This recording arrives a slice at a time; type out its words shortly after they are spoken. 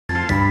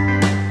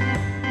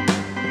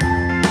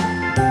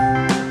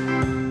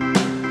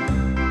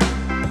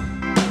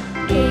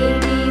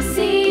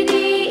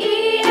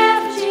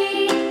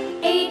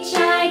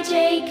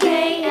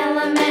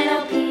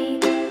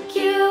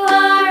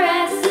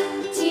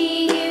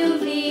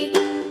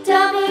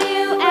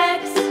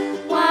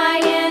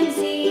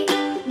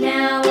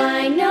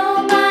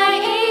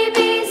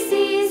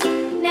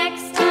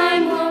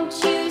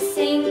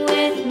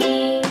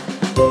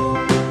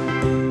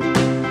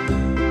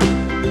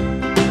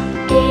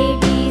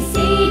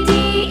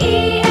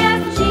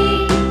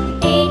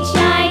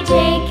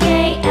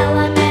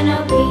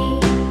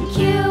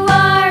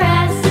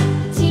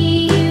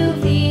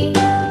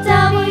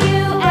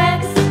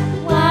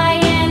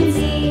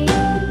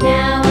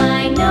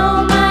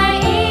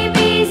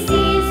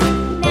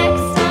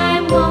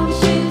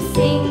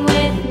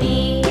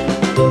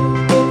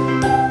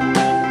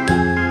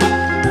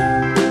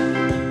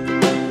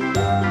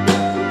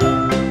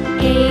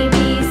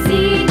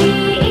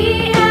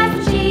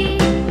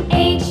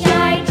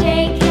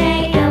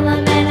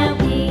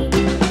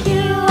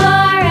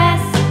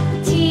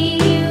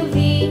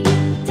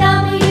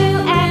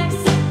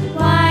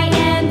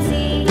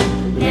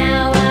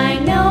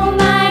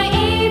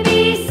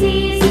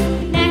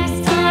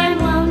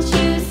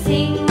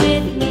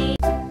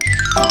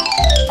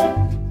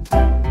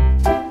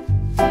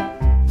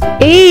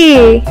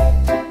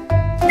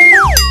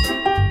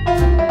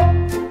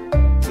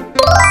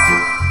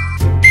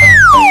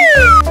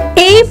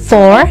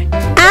for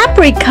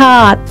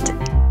apricot.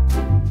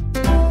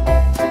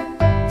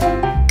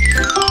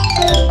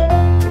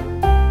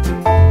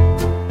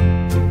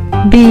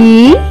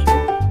 B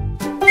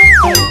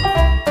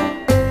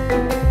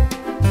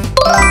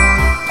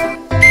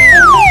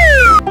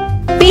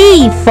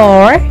B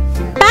for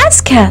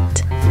basket.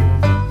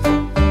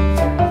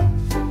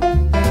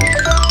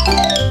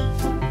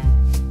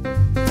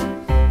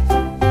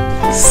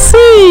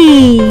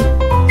 C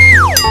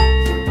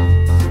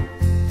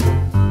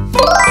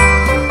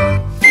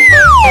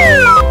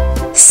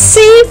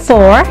C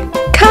for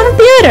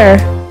computer.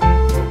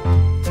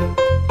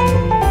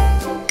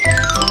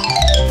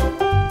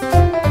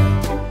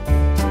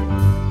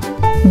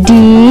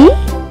 D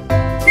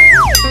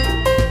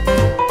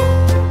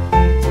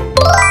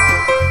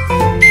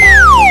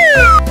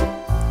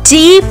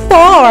D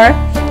for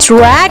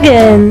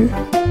dragon.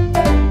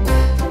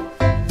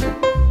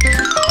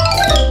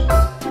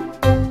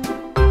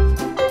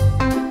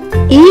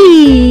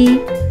 E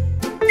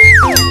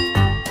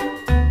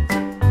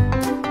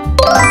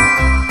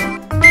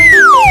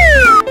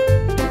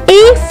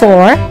E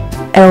for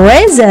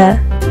eraser.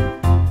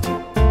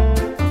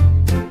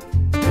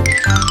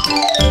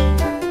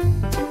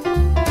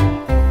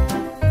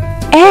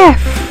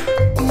 F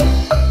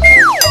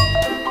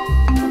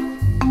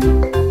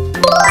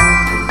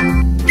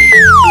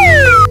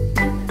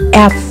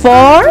F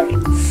for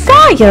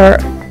fire.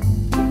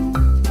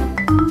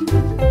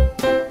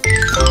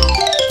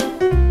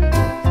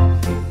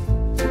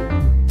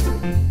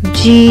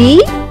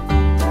 G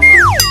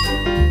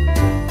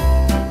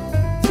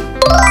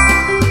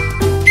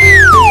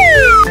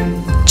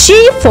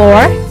G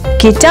for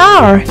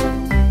guitar.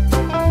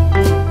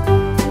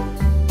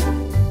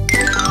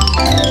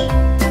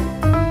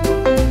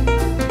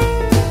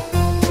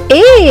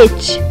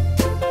 H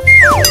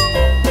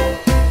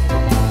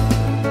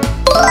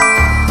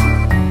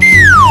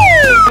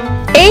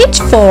H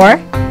for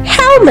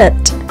helmet.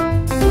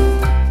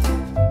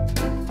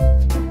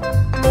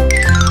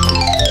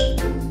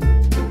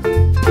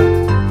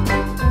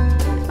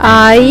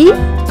 I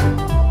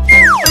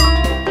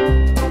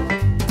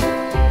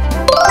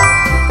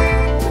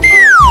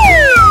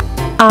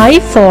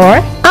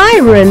for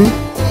iron.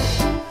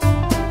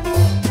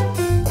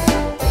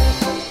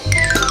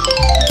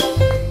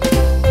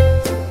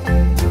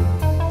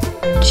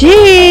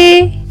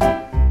 J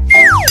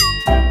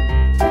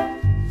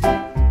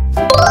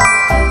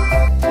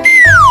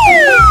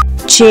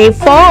J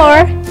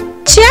for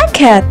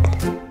jacket.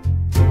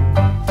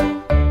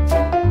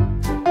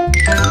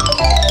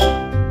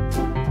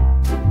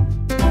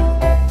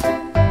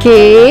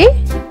 K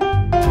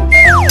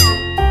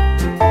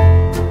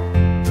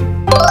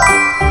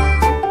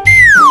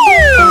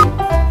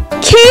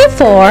K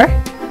for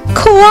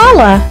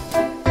koala.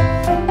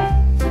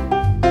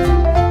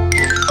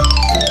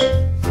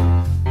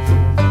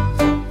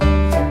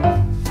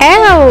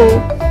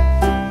 L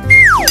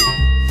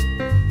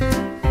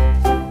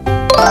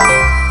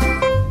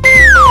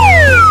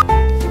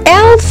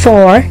L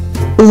for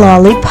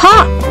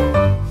lollipop.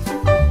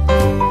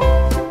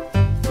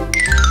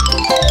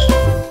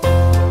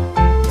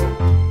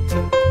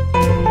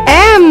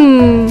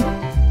 M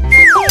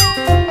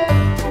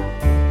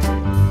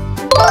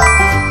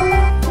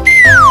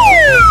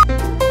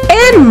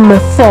M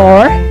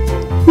for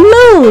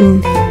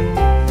moon.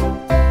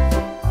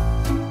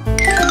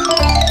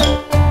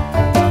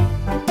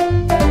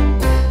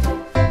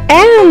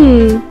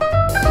 N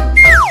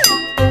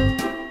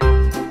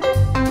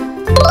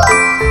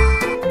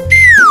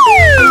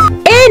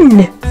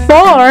N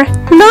for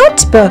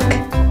notebook.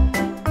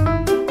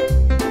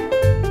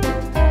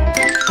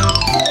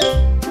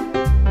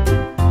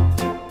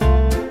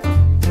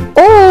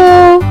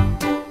 O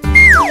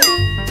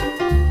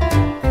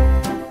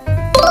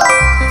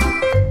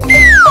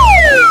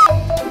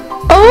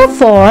O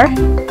for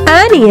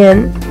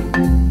onion.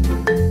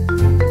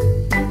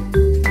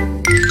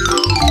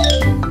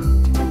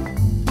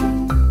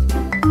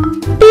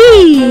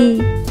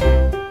 P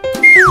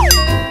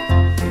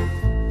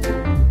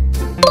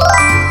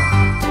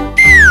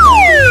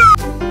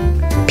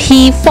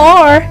P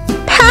for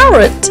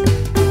parrot.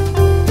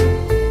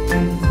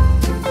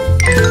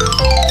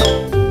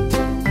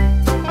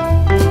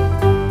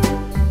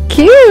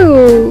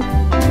 Q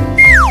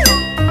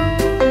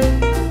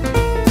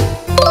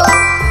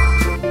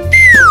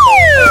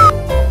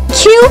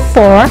Q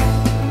for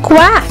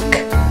quack.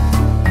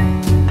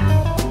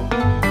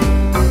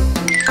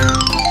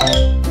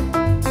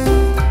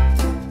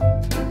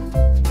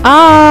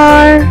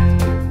 R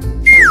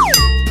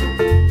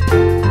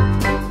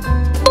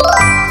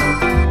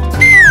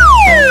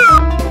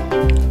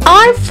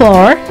R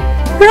for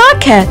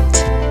rocket.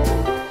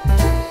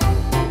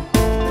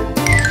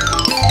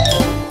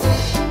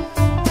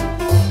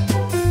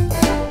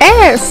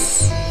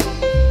 S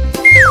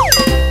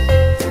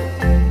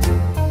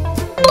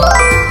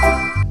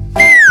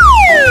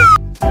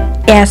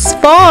S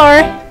for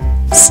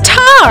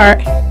star.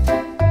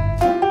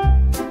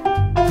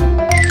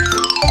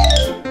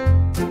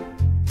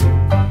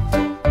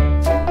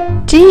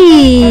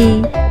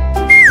 T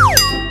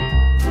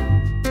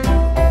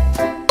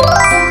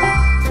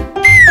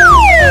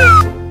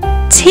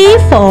T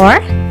for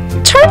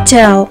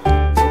turtle.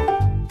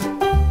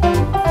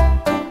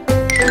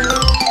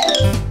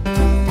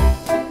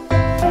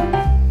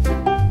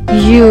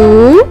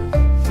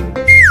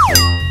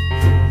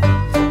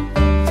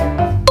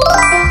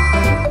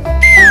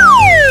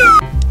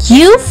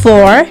 U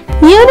for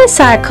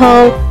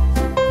unicycle.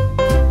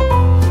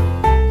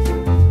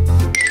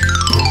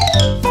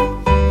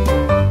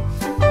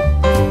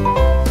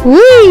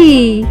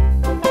 Whee!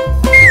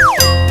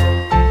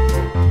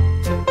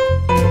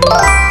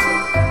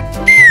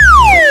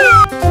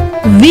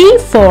 V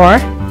for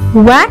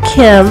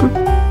vacuum.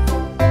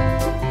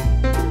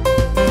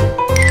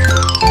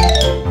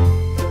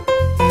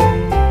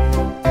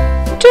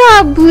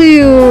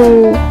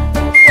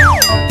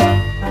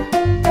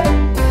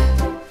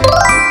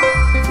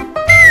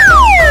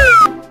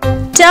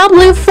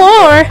 W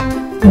for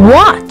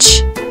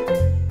watch.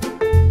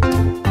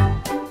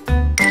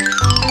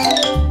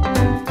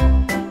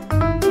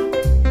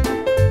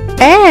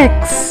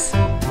 X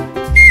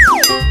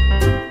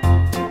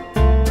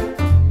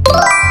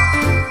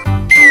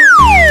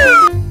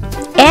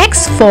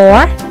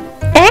for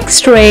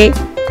X-ray.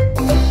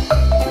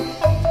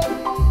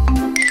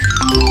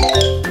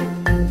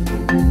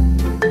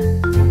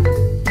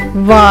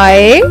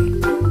 Y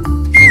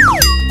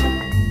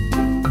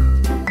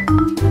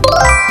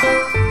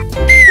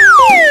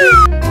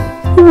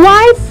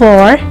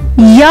for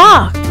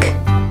yak.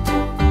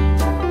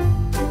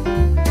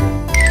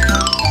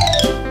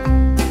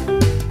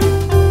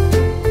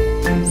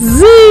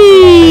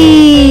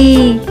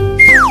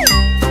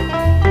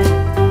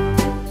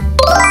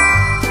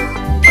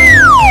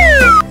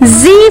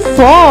 Z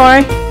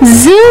for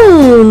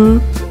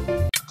zoom.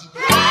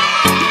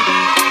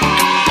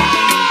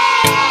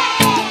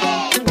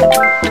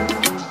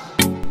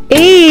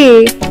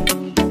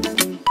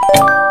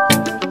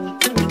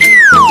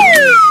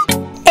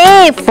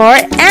 A for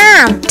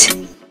ant.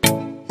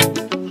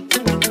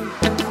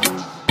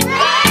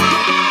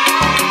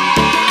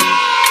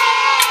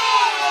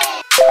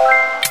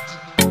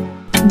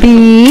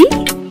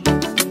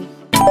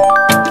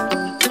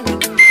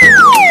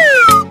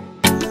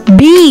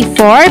 B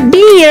for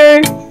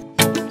beer.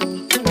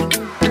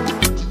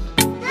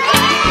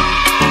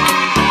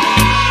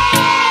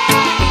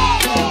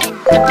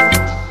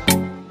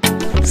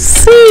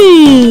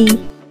 C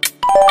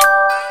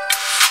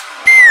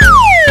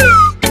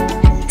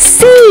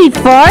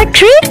for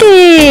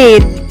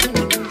cricket.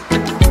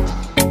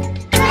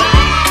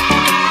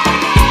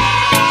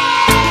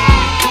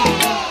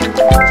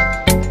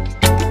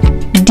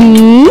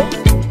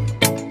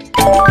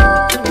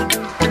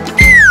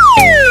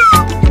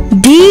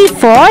 D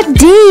for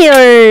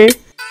deer.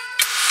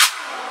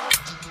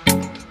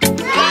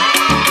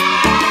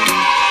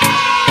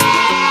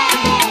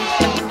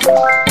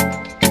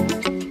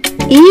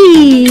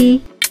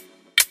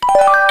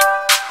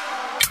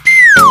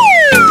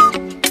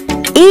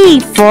 E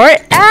for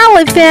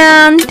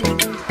elephant.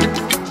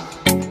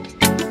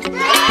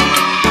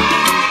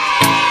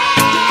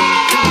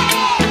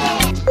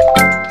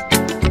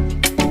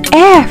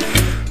 F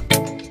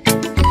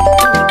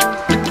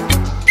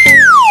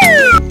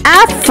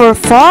for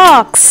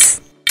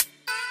fox.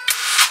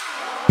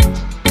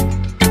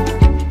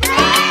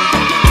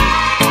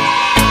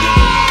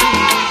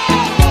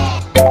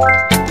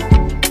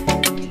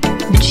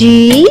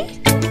 G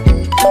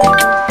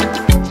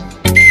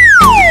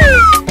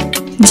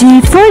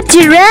for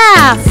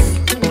giraffe.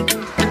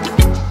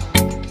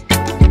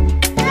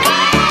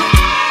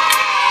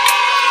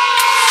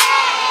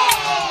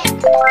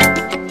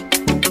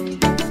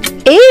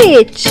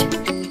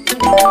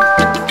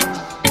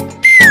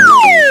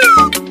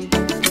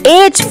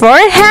 H for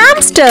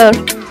hamster.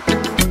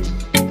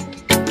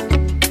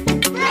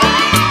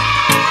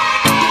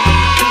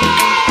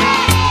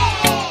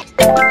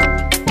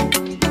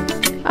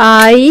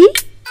 I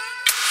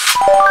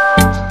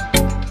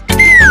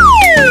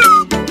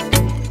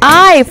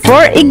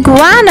for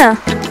iguana.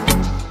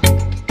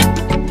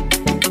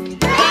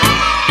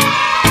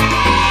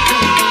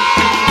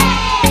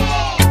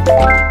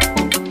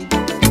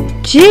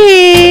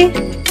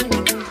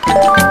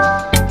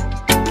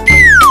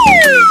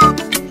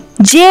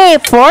 J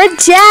for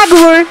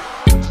jaguar.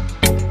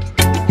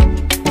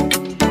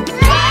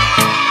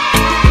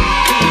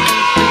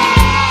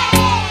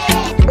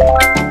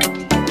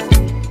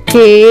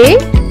 K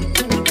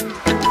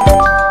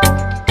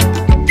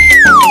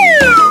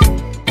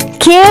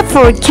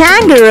for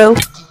kangaroo.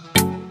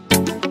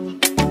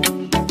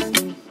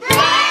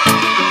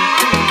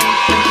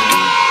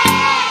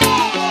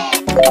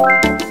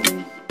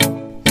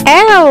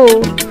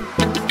 L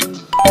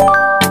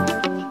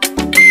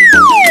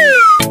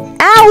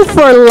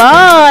for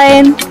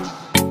lion.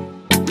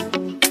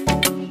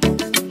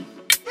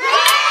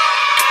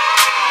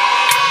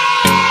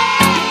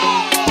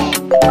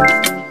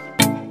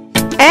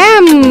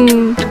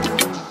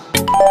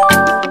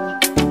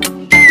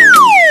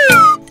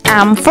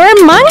 M for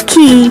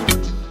monkey.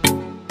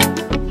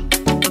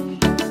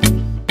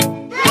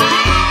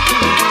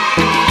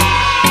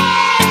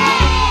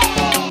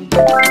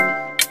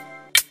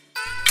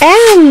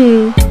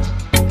 N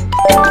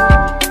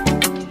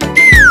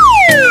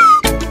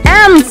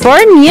for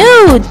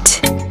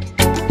newt.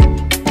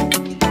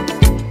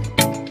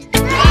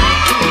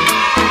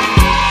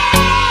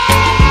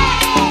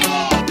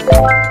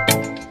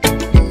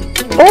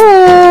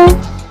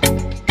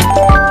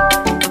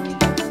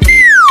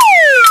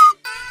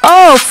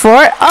 O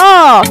for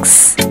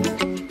ox.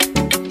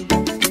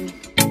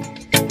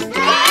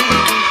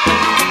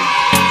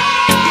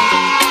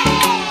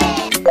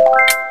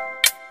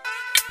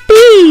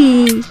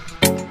 P.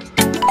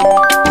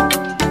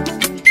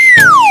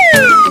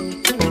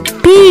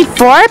 P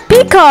for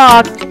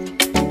peacock.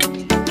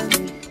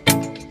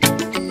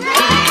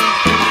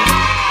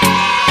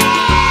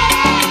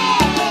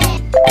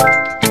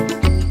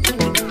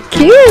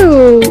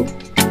 Q.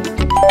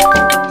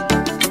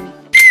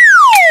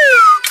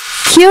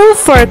 Q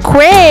for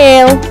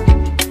quail.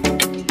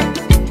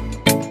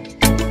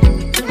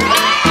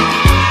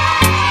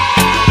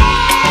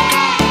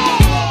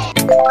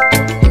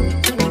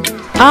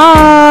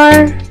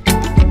 R.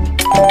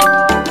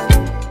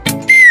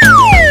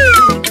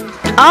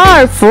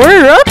 R for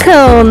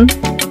raccoon.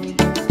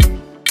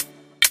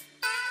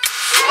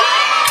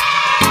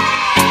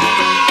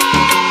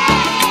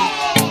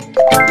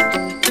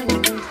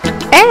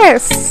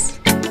 S.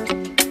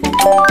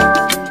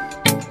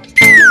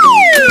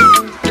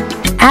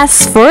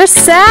 S for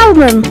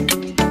salmon.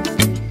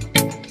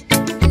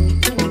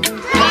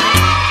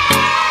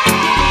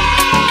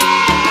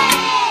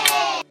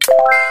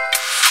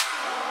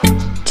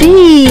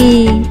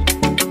 T.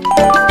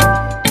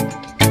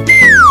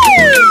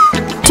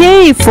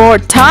 T for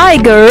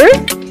tiger.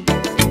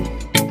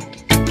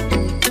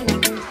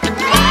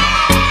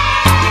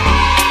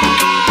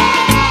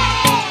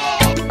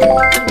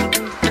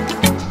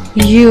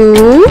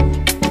 U.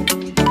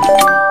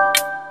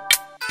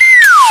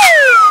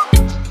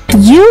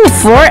 U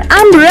for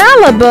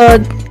umbrella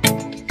bird.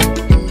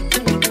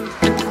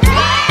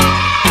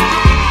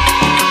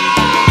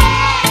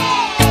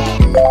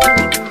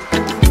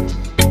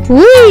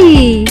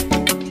 V.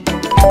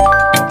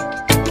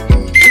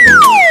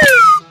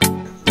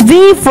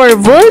 V for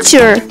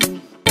vulture.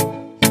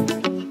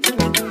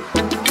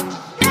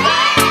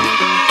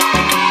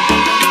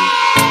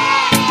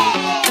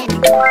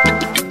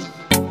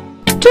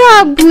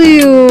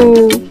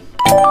 W.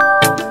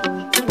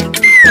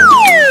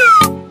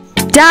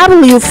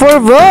 W for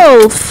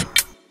wolf.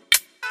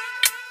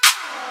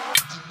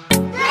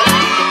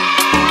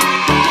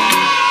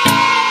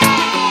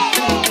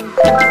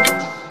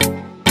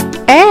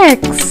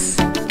 X.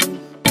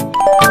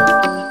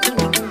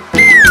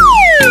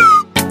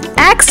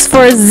 X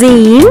for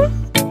zine.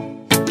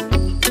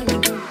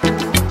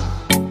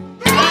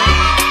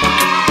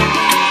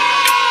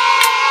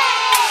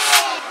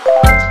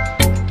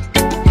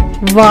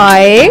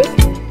 Y.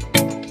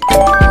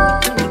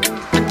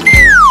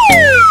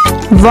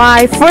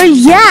 Y for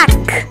yak.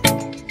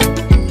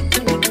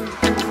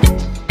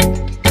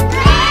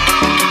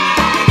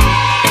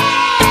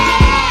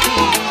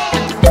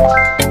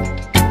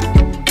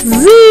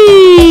 Z.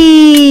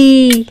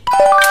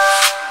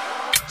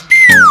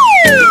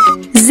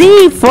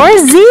 Z for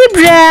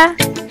zebra.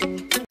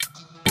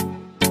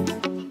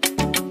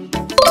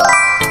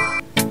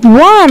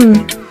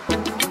 1.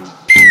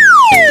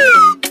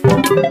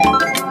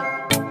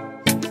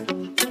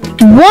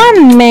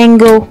 1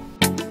 mango.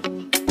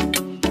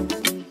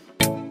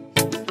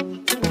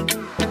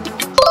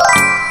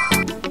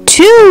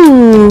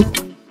 2.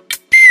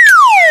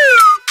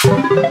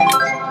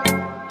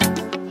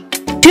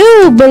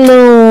 2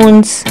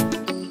 balloons.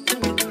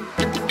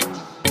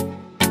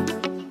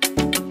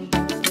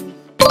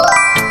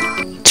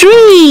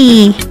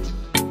 3.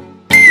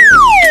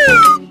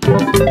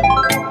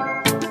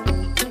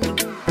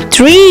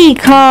 3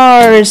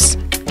 cars.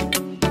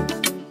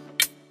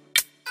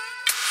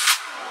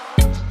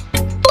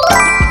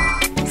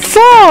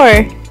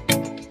 4.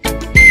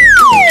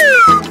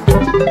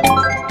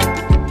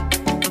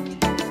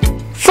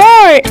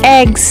 4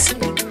 eggs.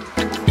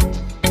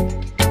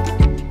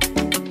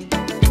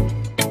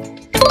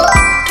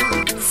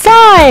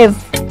 5.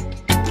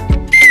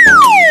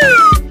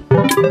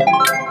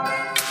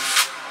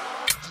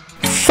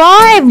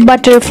 5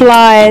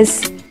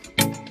 butterflies.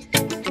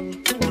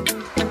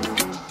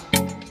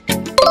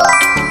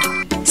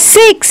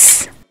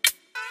 6.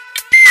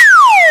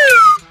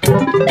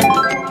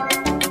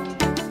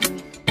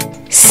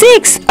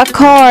 6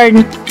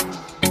 acorn.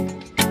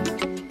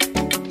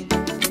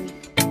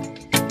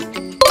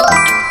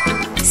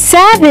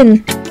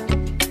 7.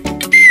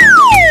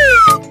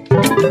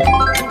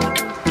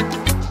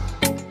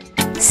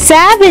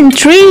 7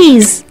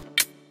 trees.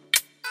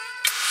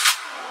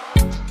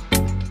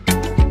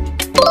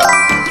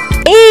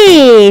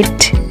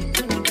 8.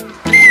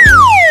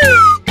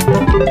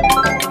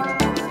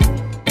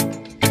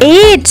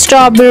 8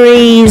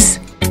 strawberries.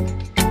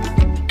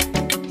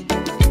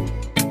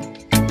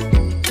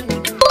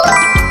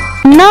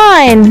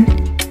 9.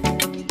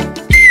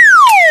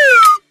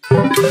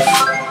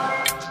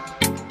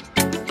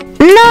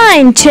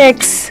 9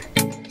 chicks.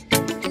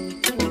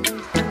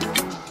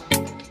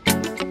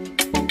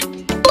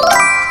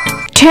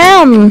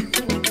 10.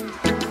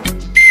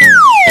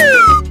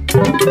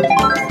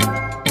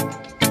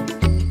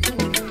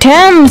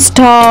 10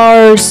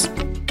 stars.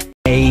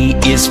 A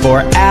is for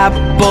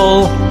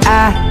apple,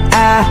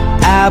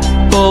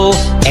 apple.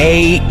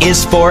 A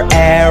is for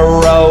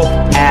arrow,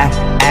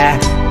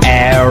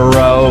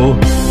 arrow.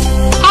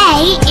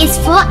 A is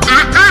for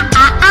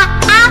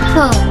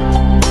apple.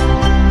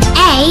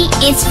 A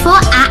is for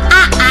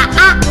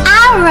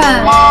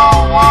arrow.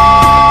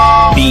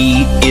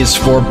 B is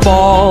for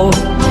ball,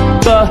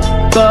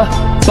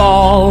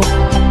 ball.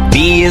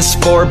 B is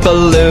for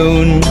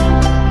balloon,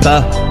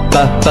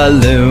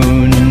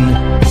 balloon.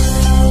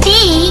 B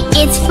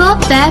is for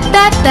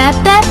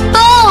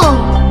ball.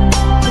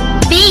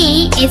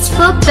 B is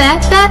for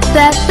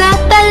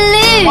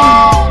balloon.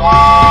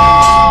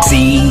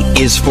 C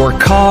is for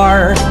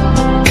car,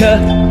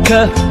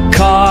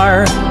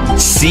 car.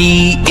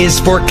 C is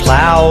for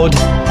cloud,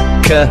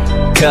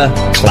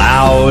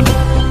 cloud.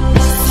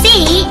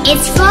 C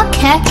is for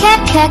cloud.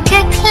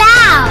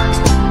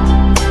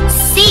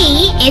 C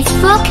is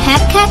for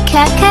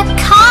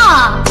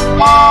car.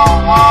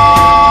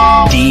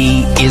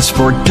 D is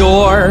for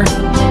door,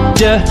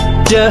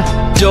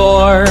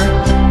 door.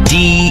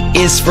 D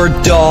is for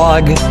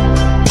dog,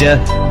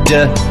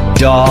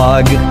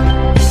 dog.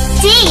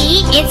 D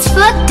is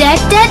for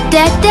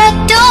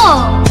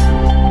door.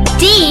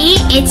 D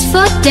is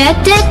for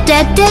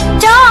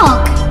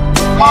dog.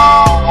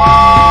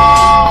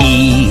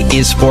 E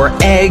is for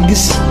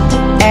eggs,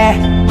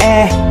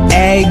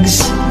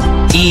 eggs.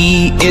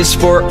 E is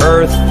for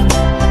earth,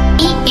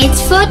 E is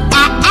for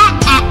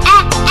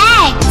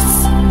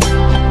eggs.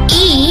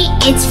 E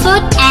is for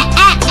earth.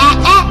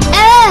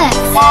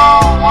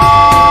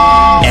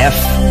 F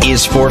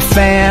is for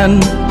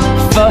fan,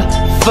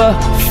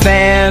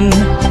 fan.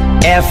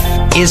 F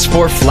is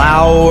for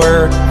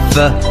flower,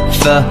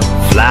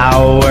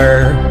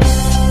 flower.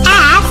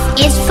 F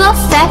is for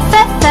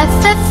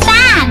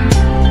fan.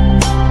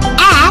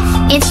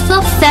 F is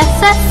for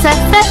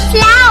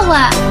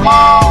flower.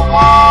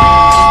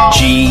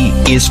 G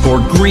is for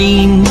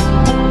green,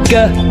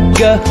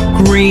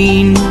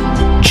 green.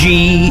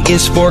 G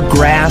is for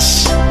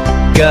grass,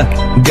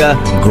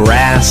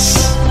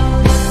 grass.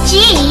 G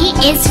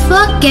is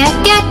for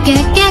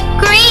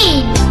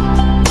green.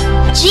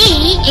 G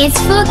is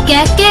for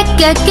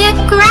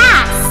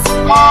grass.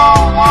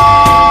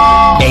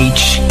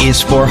 H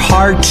is for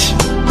heart,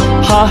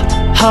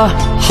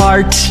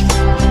 heart.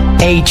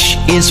 H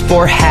is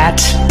for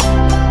hat,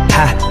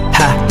 hat.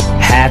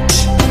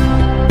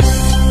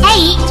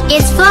 H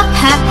is for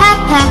heart.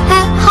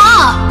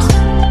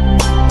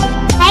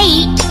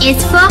 H is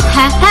for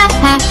hat.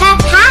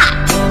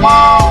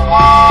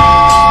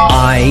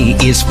 I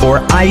is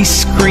for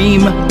ice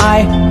cream,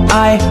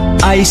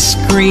 ice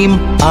cream.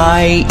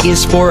 I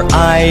is for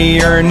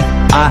iron,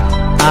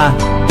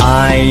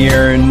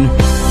 iron.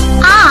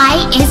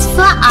 I is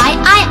for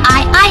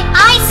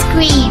ice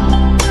cream.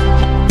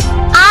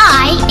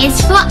 I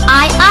is for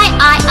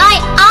iron.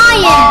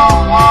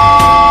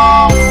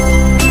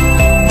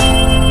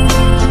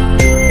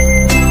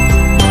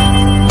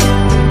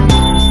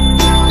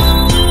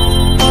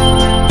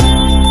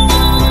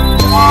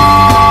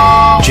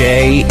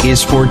 J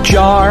is for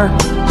jar,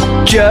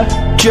 jar.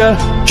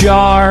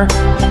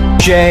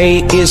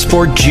 J is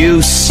for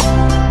juice,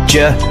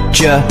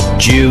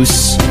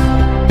 juice.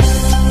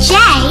 J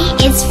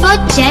is for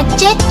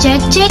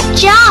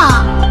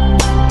jar.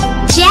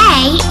 J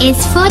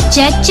is for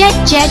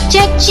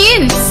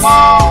juice.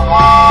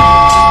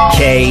 K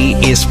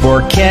is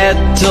for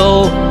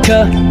kettle,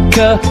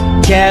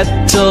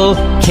 kettle.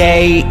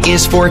 K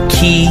is for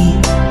key,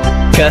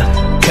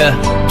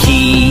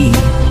 key.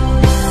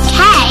 K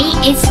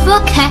is for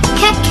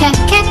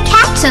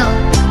kettle.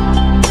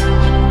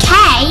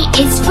 K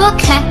is for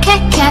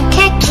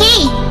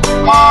key.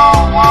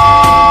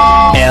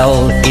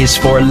 L is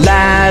for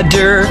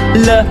ladder,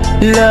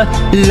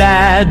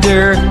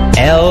 ladder.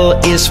 L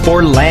is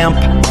for lamp,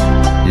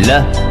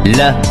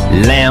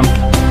 lamp.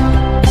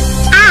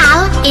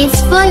 L is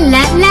for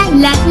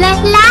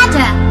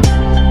ladder.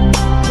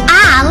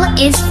 L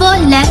is for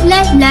lamp.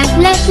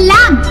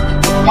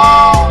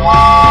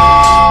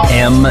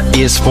 M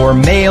is for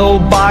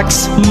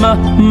mailbox,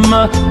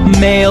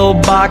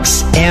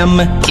 mailbox. M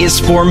is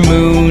for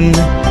moon,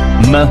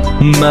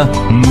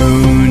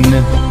 moon.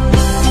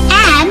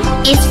 M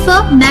is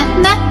for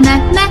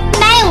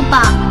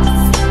mailbox.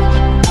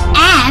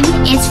 M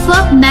is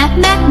for moon.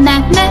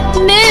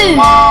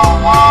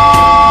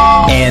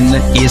 N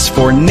is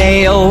for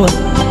nail,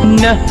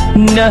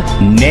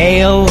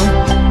 nail.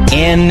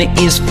 N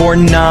is for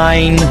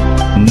nine,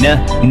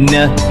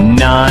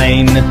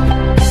 nine.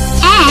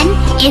 N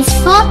is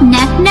for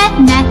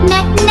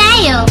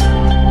nail.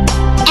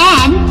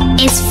 N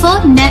is for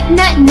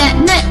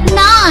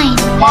nine.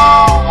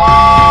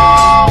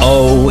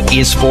 O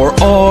is for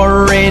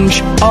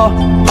orange,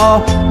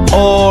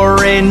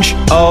 orange.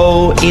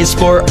 O is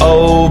for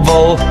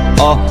oval,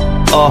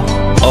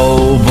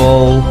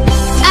 oval.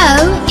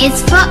 O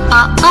is for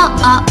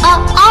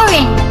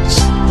orange.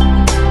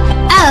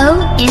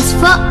 O is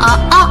for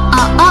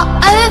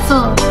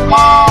oval.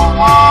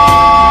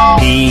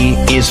 P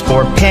is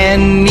for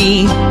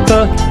penny,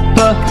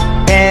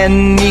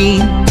 penny.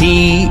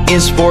 P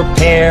is for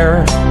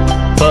pear.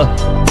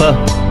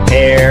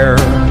 Pear.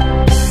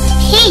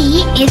 P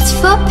is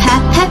for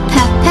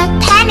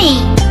penny.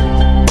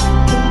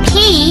 P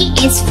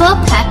is for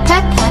pear.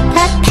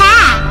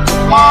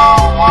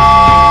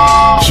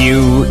 Q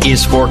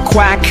is for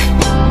quack.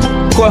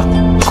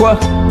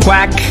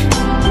 Quack.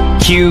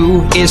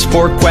 Q is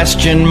for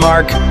question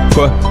mark.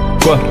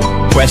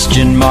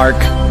 Question mark.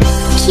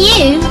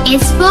 Q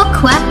is for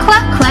quack.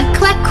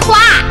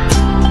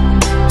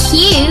 Q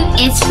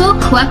is for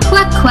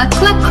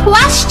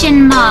question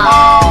mark.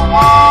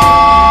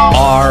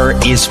 R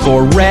is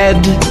for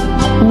red.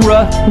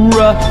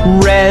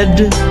 Red.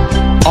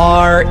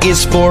 R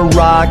is for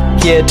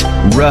rocket.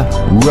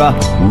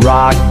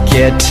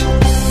 Rocket.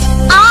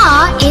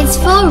 R is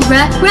for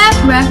red.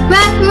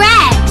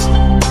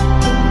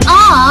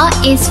 R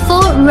is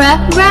for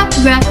rocket.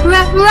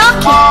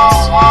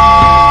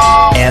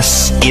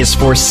 S is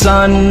for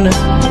sun.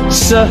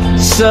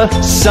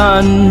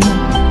 Sun.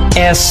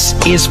 S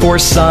is for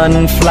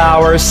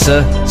sunflower.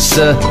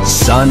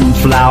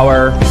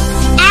 Sunflower.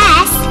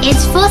 S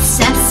is for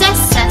sun.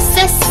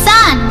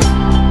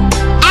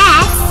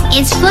 S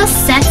is for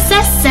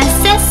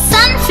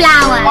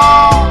sunflower.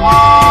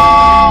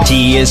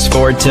 T is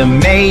for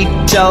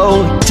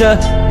tomato.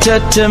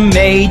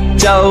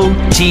 Tomato.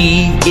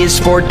 T is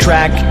for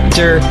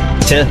tractor.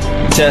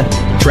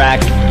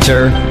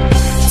 Tractor.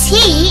 T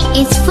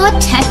is for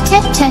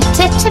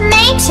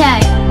tomato.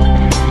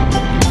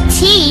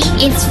 T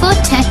is for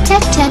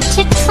tractor.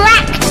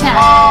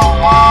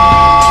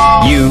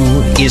 U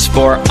is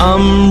for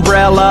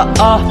umbrella.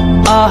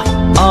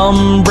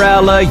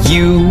 Umbrella.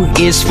 U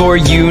is for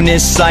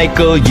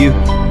unicycle.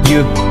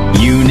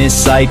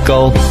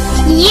 Unicycle.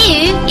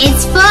 U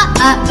is for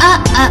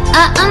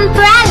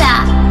umbrella.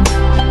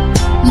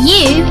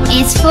 U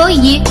is for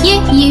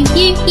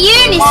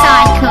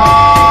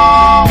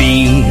unicycle. V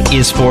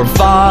is for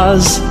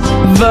vase.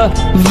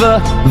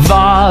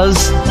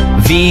 Vase.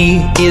 V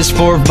is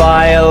for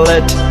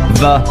violet.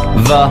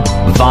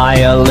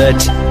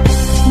 Violet.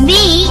 V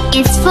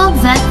is for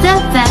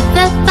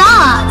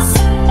vase.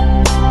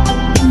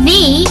 V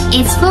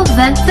is for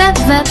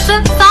violet.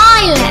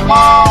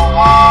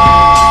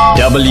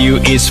 W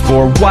is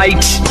for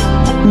white.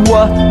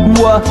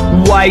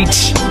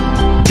 White.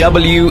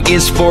 W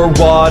is for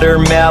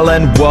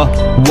watermelon.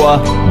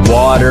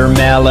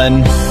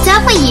 Watermelon.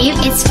 W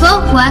is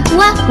for white.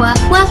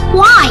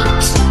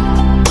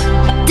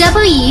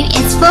 W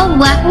is for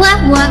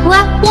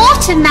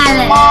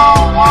watermelon.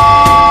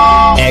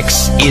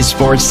 X is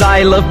for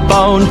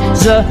xylophone.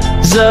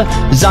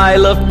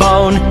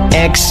 Xylophone.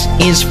 X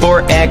is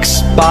for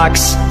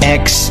Xbox.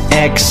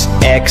 Xbox.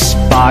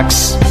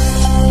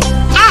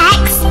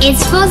 X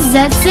is for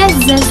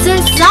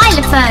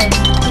xylophone.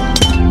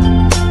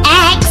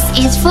 X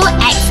is for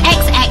Xbox.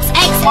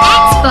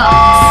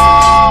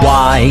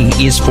 Y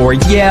is for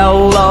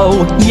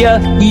yellow.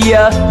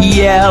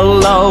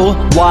 Yellow.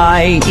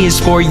 Y is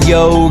for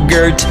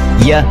yogurt.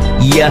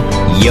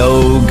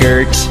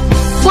 Yogurt.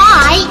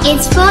 Y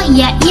is for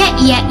yellow.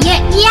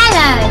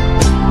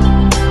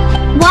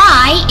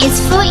 Y is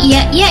for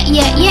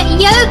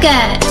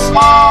yogurt.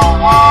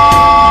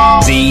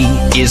 Z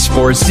is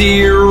for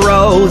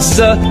zero.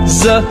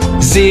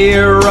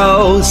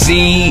 Zero.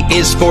 Z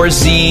is for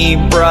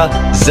zebra.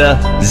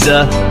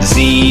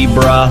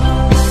 Zebra.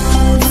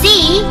 Z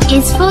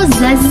is for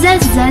zero.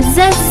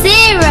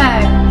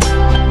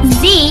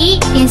 Z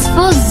is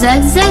for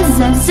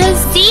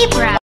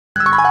zebra.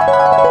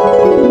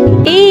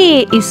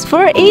 A is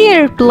for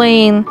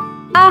airplane.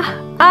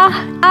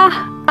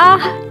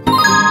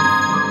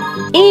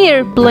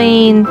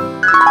 Airplane.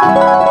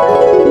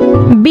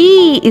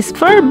 B is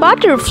for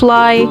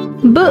butterfly.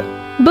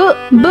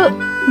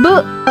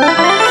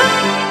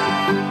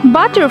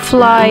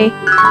 Butterfly.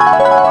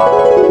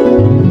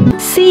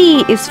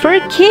 C is for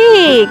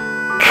cake.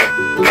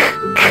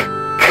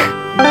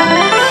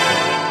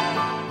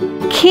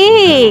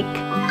 Cake.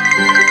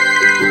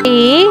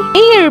 A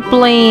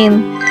airplane.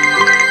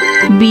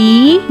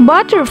 B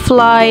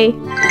butterfly.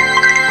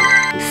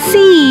 C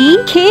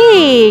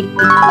cake.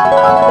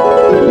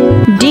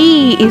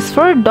 D is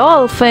for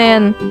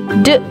dolphin.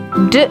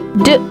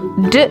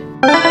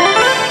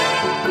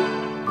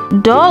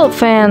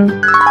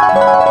 Dolphin.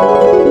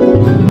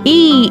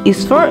 E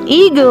is for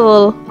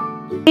eagle.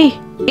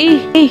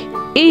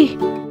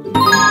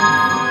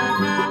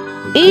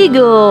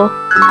 Eagle.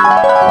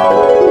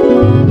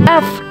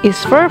 F is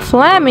for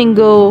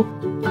flamingo.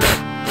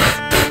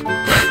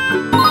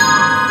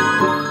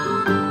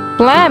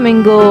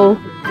 Flamingo.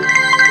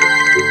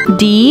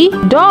 D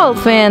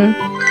dolphin.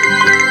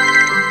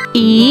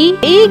 E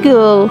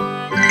eagle.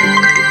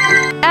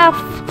 F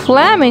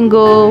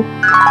flamingo.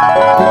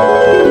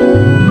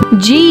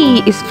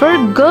 G is for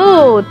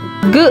goat.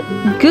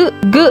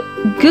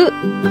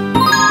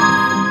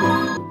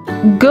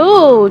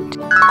 Goat.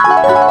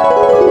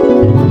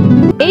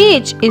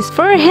 H is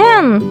for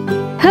hen.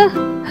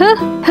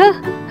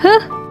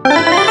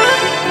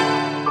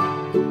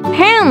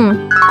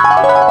 Hen.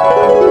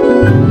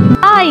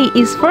 I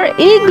is for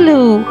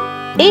igloo.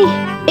 I.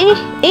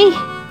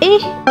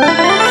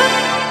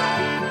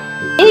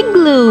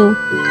 Igloo.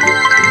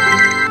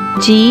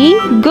 G,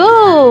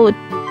 goat.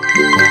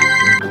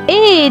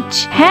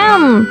 H,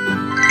 hen.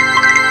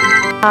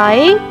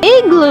 I,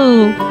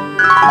 igloo.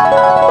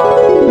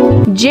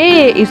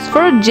 J is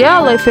for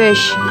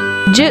jellyfish.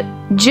 J.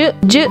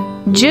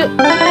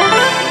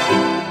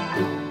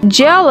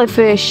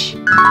 Jellyfish.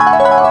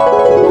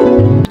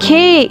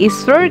 K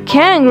is for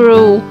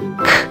kangaroo.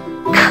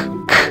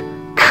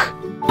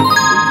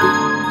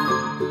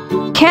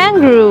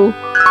 Kangaroo.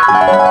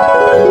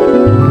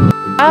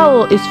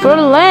 L is for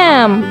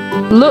lamb.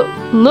 L.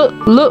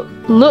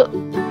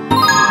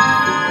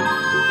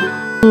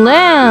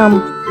 Lamb.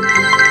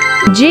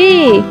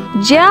 J,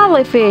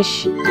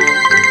 jellyfish.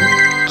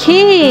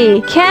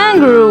 K,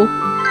 kangaroo.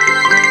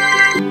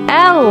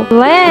 L,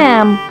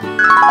 lamb.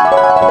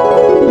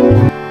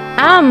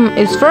 M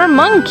is for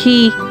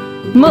monkey.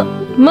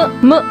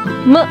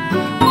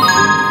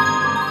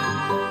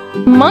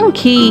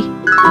 Monkey.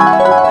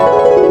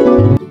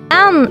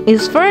 N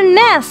is for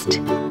nest.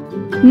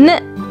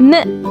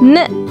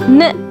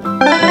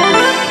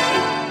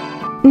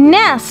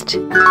 Nest.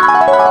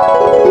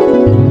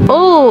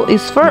 O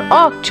is for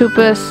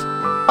octopus.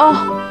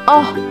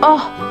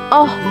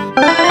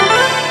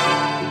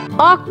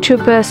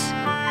 Octopus.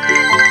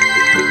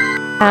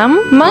 M,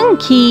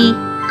 monkey.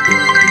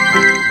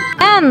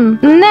 N,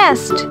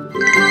 nest.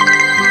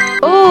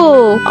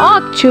 O,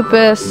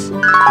 octopus.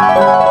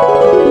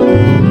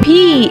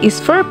 P is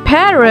for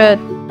parrot.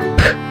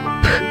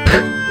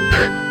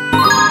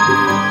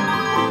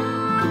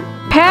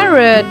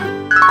 Parrot.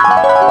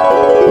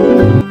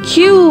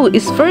 Q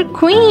is for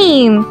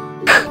queen.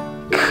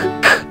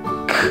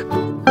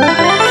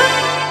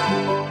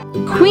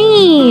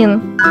 Queen.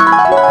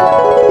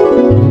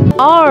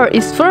 R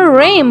is for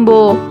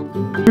rainbow.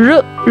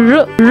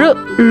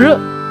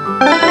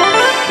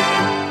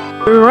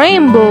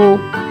 Rainbow.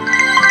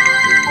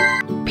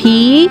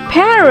 P,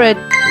 parrot.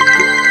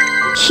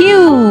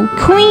 Q,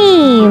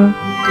 queen.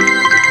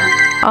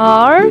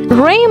 R,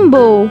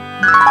 rainbow.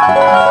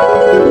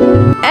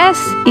 S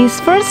is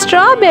for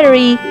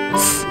strawberry.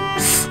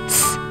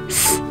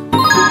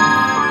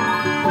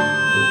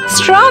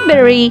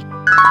 Strawberry.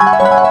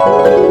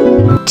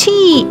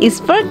 T is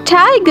for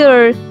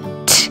tiger.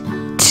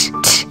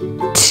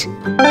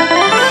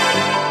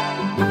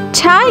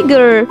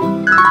 Tiger.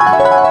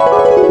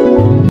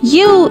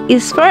 U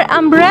is for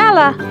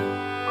umbrella.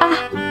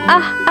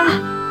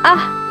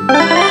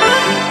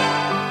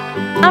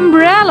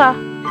 Umbrella.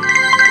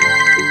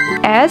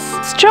 S,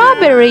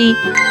 strawberry.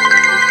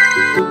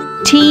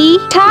 T,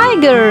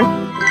 tiger.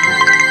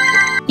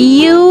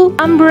 U,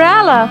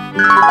 umbrella.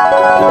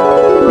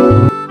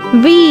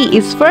 V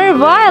is for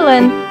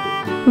violin.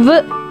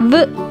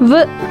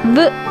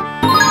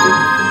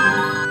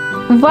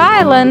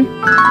 Violin.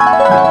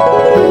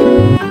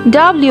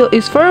 W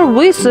is for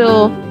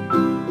whistle.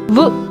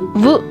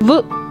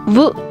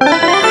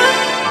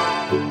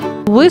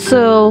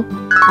 Whistle.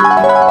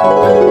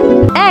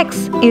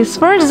 X is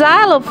for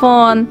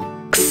xylophone.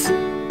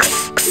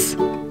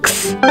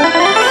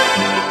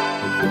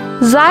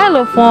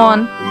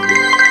 Xylophone.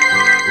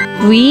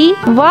 V,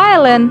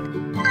 violin.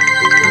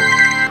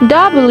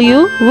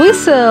 W,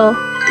 whistle.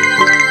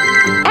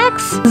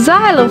 X,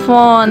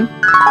 xylophone.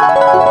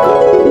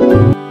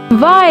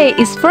 Y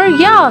is for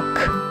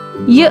yak.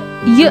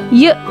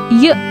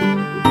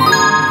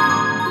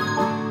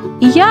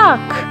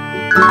 Yak.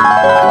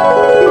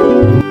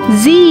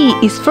 Z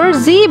is for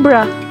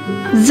zebra.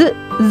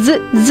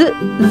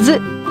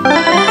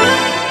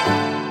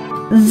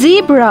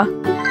 Zebra.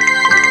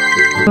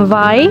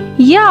 Y,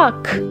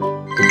 yak.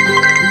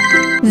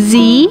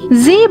 Z,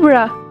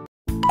 zebra.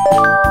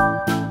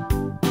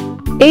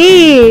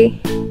 A.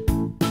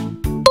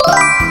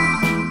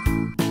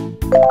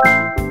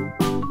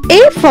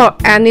 A for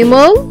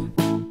animal.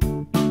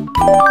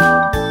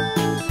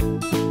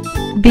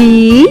 B.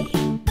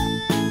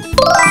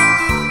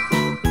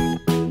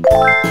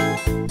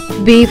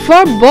 B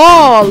for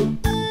ball.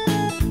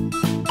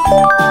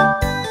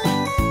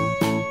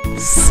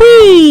 C.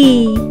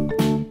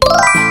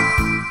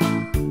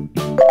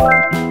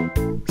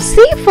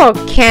 C for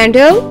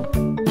candle.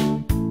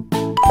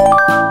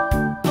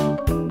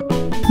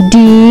 D.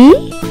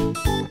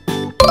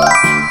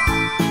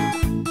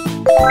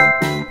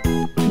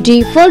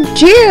 D for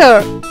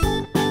deer.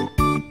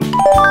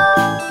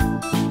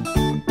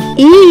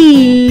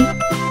 E.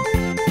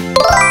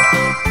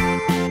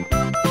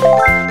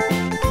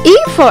 E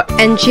for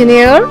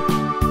engineer.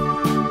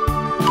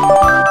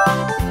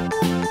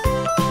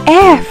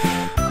 F.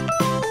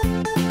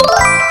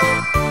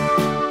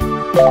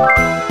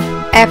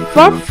 F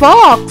for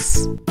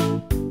fox.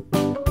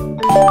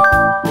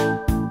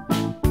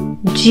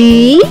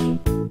 G.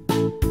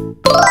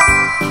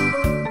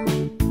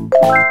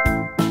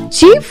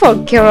 G for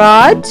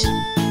garage.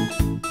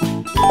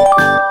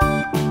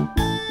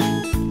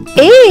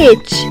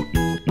 H.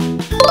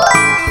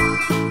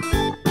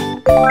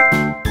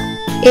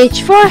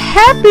 H for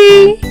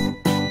happy.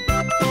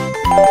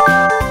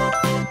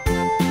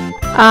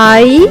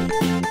 I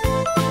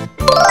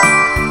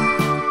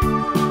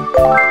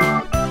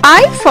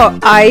for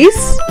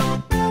ice.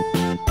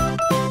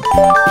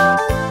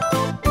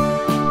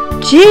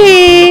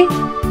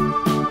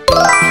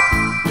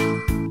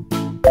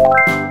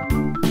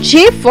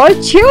 J for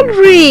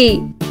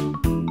jewelry.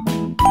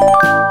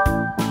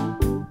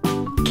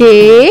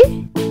 K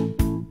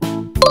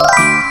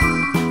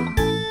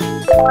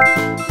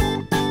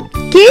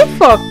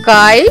for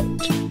kite.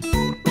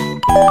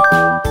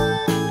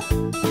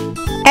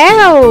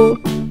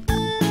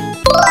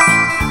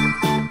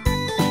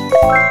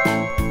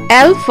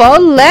 L for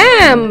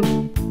lamp.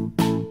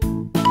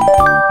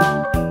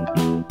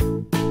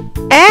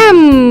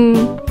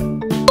 M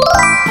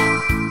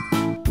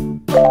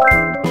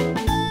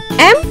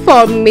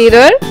for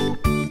mirror.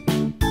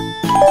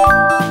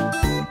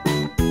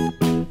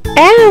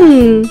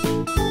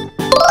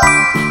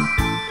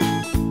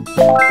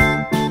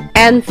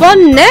 N for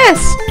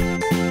nest.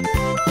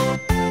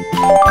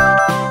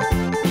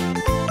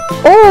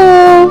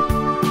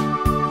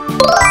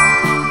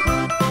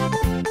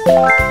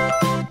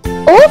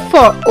 O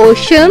for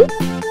ocean.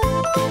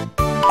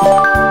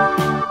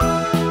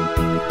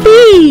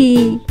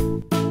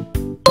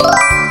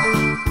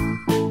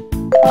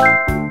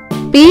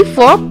 P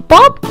for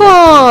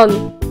popcorn.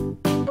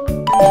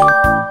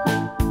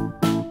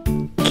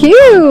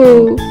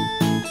 Q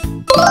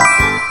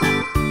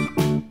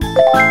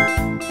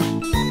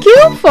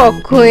for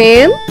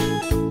queen.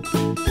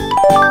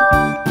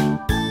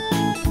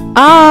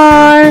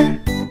 R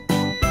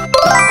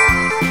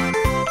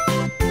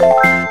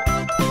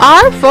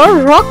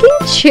for rocking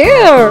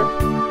chair.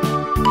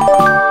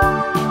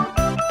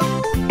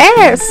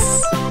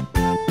 S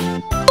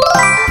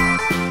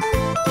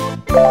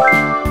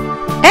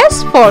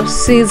for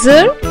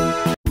scissor.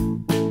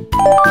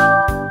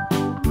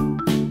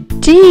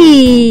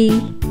 T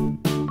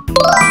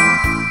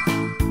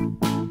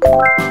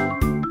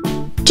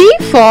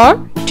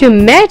for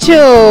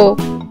tomato.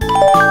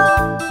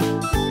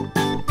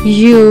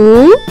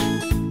 U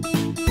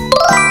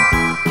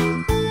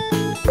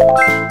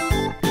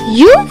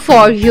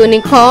for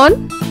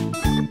unicorn.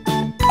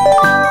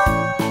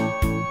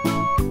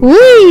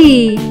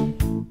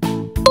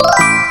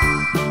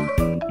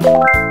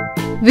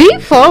 V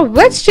for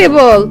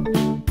vegetable.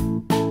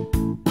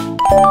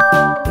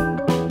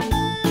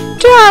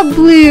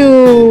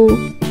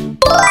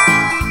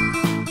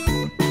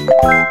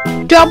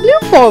 W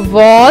for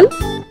wall.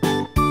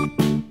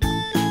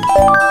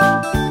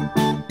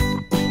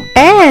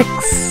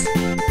 X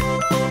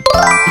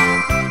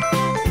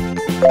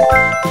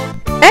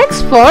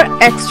for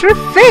extra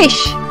fish.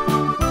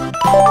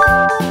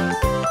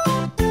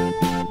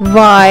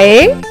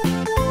 Y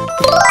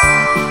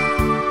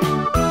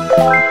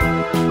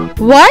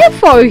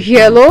for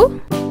yellow.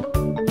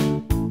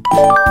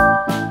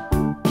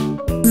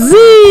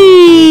 Z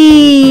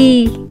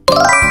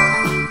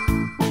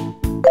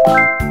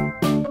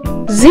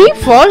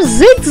for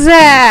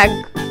zigzag.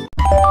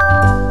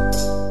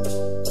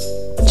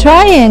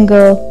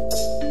 Triangle.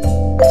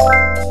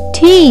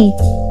 T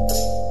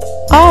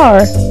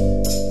R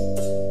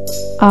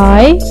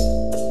I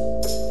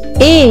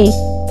A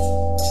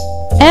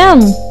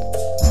N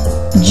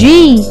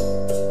G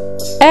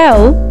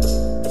L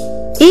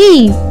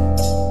E.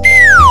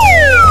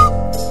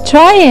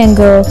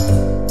 Triangle.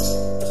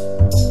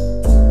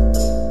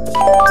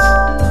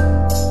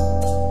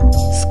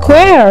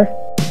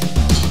 Square.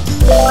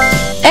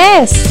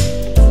 S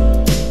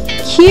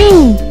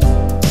Q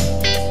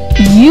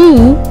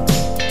U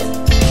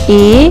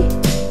A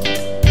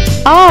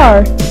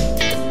R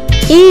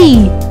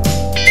E.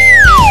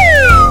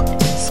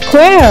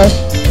 Square.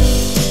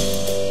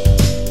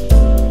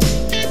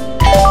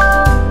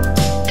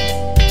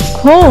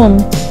 Cone.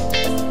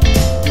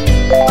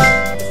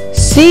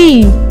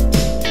 C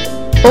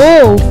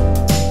O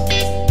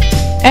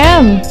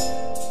N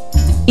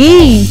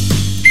E.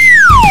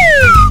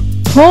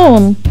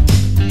 Cone.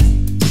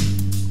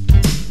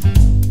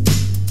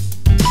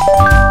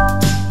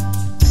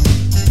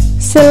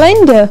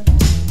 Cylinder.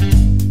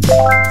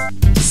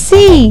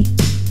 C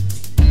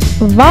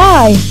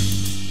Y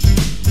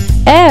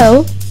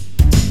L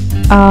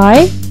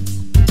I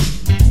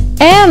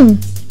N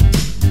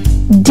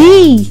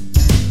D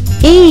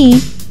E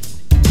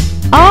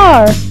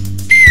R.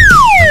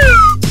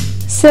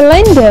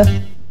 Cylinder.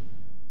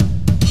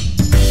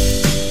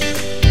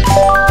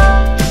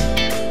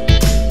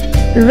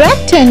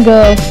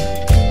 Rectangle.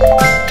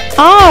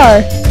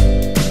 R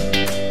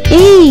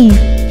E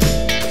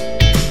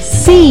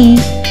C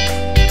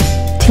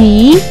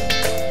T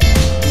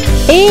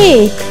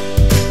A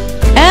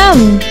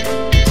M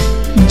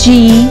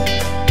G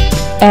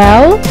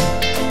L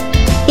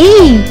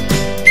E.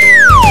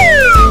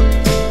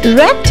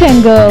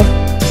 Rectangle.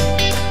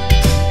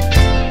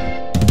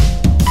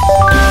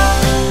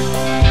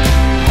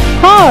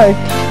 Heart.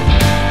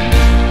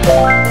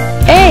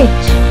 H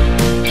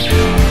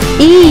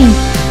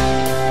E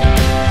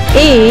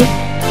A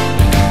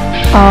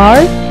R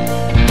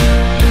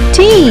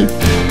T.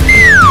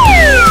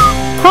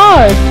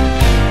 Heart.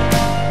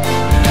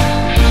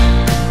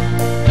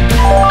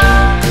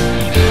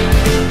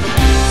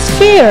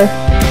 sphere.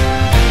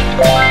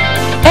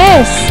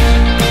 S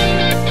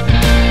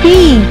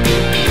P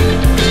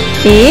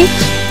H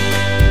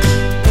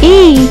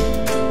E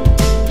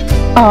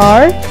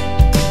R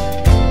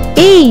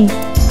E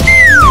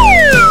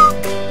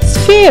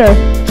sphere.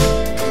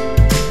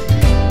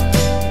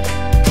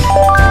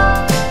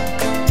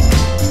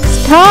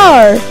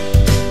 Star.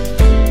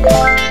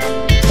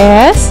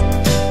 S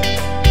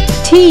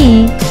T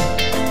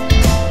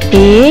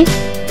A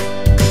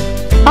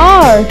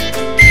R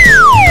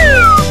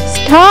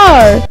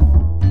star.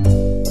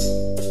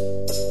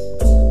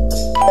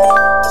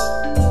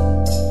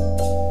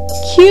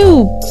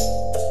 Cube.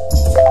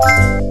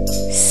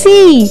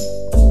 C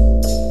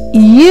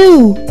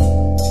U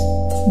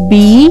B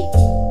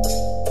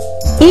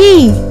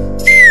E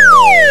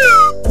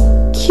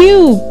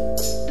cube.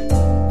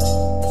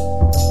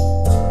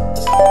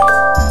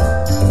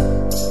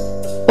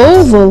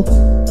 Oval.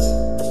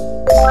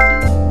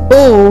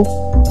 O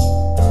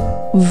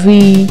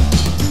V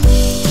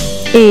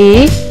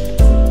A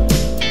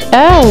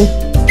L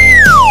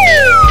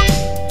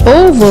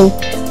oval.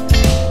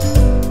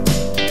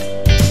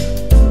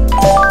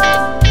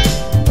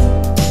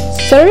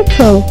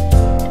 Circle.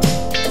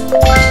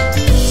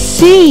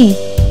 C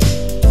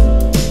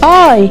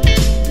I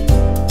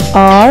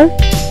R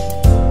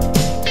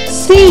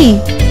C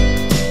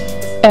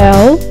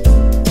L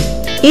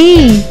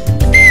E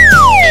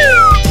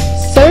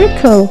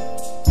circle.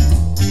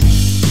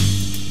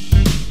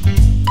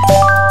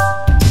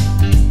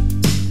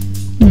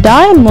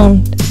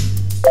 Diamond.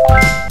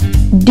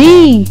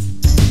 D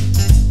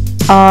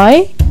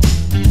I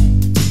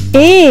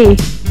A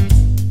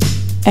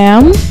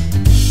M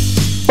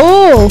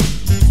O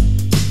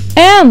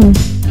N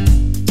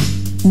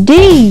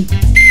D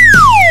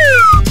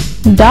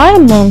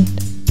diamond.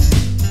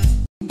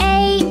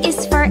 A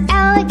is for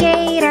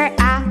alligator,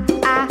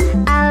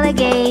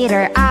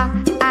 alligator,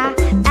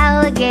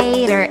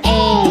 alligator,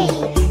 A,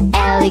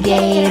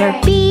 alligator.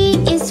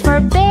 B is for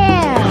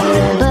bear,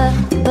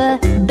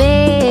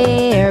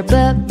 bear,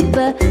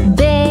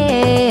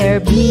 bear,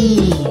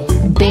 B,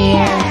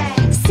 bear.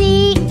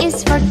 C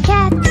is for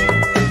cat,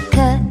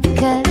 cat,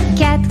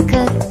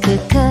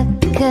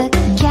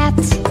 cat,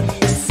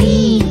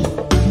 C,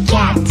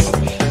 cat.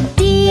 D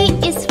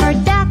is for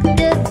duck,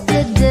 duck,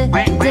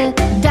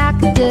 duck,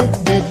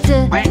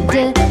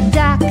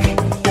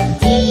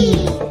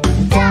 E,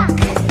 duck.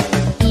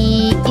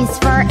 E is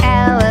for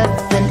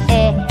elephant,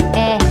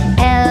 elephant,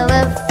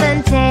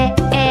 elephant.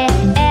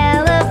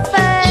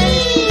 E,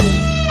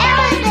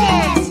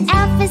 elephant.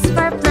 F is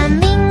for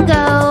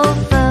flamingo,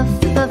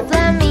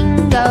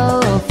 flamingo,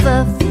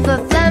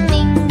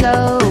 flamingo,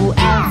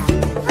 F,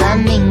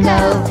 flamingo.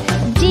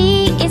 G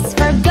is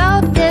for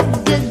goat,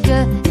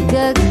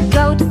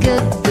 goat,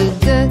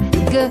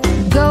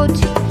 goat,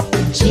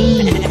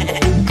 G,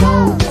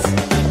 goat.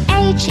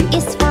 H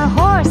is for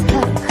horse,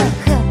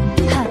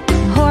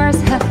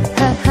 horse,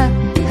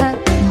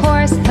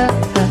 horse,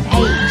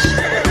 H,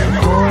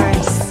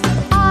 horse.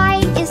 I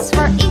is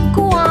for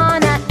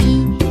iguana,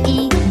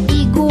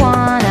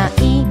 iguana,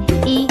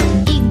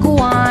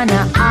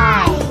 iguana, I,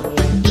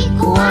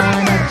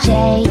 iguana. J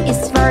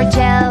is for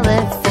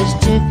jellyfish,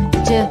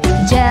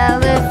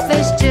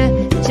 jellyfish,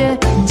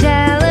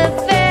 jellyfish.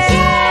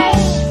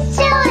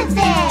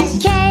 Jellyfish.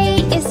 K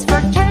is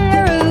for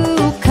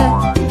kangaroo,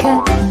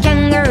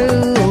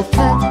 kangaroo,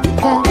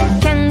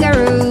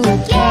 kangaroo,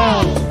 K,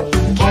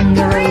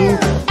 kangaroo.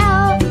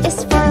 L is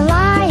for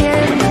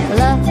lion,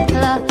 lion,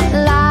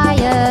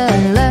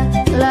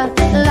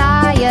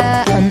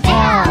 lion,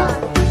 L,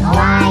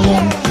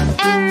 lion.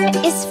 M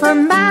is for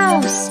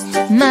mouse,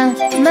 mouse,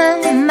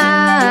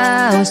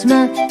 mouse,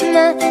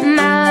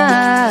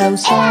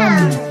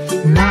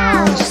 M,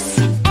 mouse.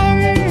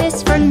 N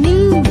is for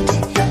newt,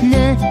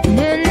 newt,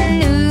 newt,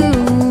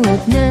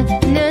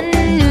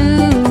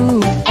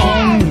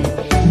 N,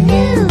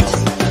 newt.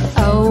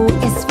 O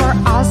is for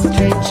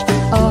ostrich,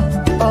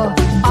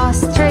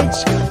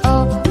 ostrich,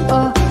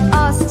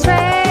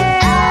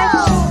 ostrich,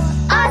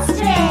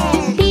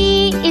 ostrich. P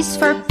is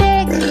for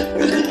pig,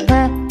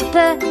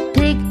 pig,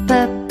 pig,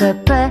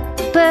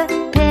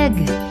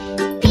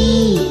 P,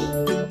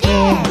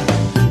 pig.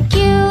 Q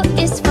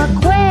is for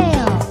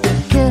quail,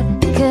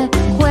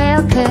 quail,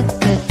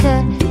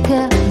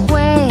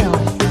 quail,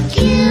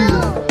 Q,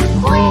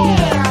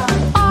 quail.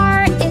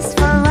 R is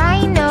for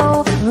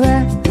rhino,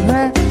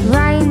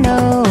 rhino,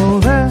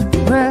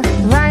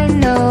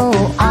 rhino,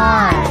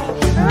 R,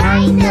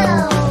 rhino.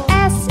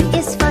 S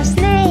is for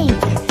snake,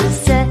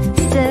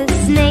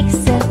 snake,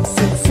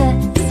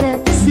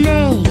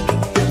 snake,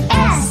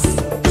 S,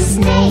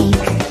 snake.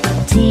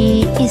 T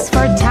is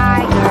for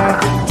tiger,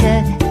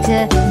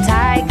 tiger,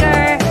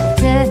 tiger,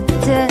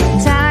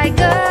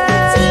 tiger.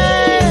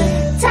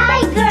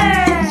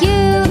 U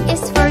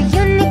is for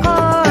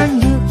unicorn,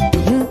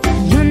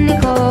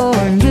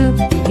 unicorn,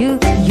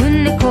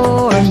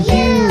 unicorn,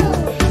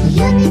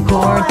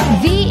 unicorn.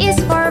 V is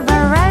for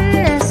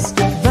varanus,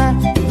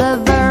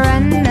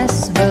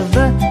 varanus,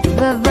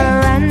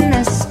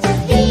 varanus,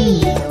 V,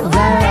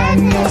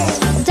 varanus.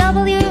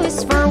 W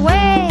is for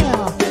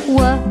whale,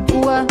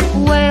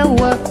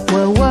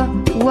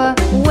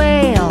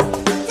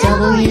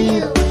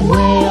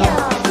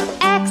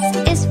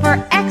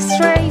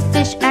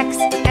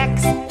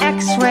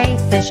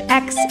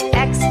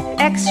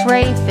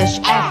 X-ray fish.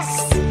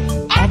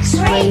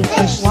 X-ray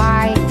fish.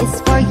 Y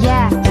is for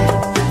yak.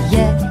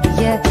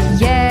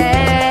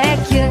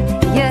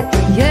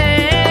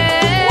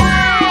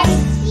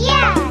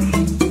 Yak.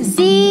 Z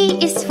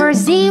is for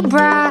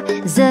zebra.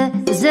 Z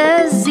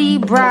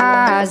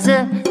zebra.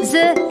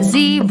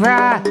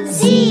 Zebra.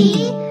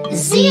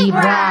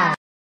 Zebra.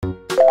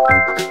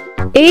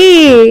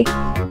 A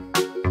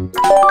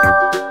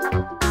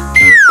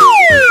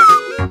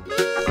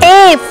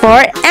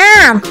for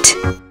ant.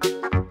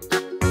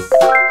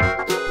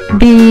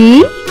 B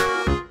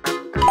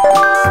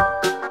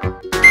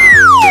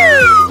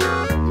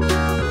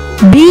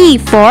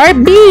for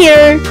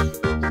beer.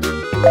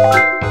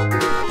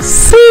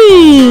 C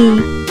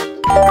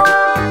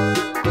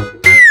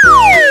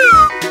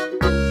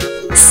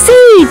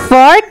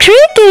for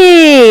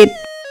cricket.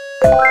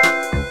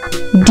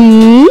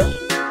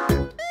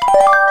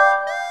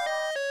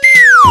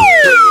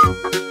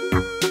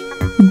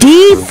 D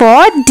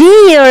for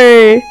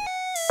deer.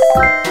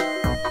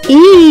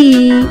 E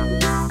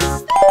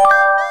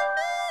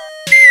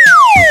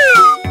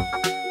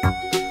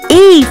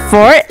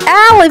for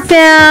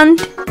elephant.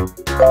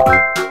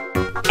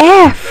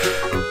 F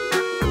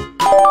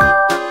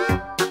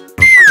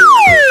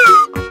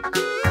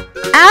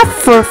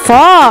for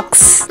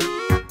fox.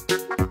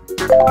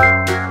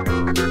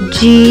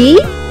 G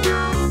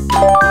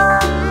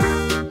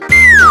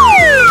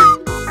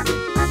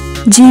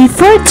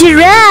for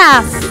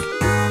giraffe.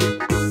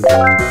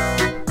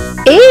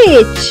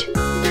 H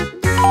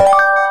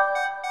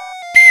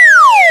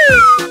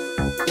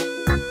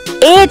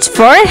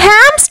for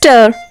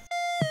hamster.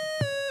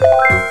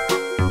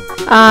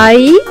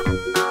 I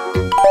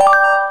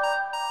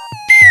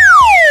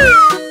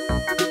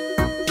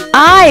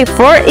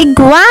for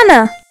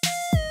iguana.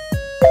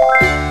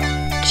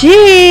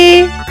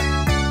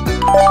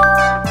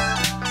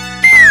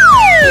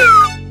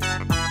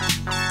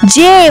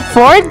 J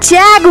for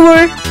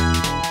jaguar.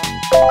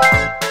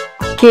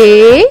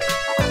 K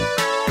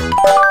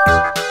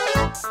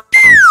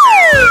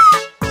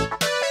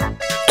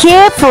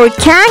for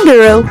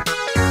kangaroo.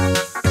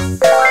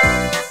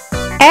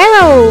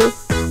 L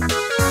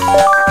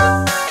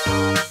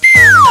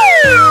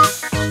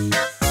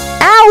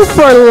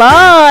for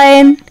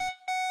lion.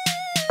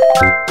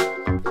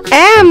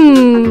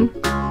 M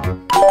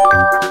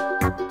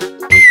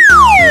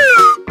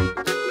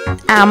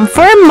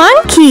for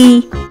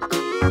monkey.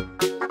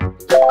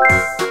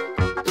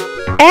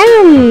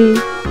 N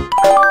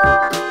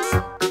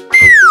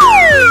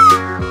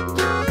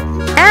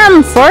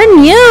for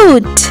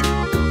newt.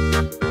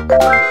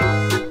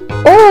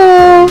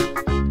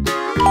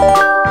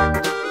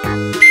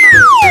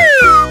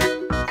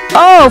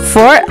 O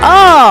for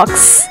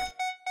ox.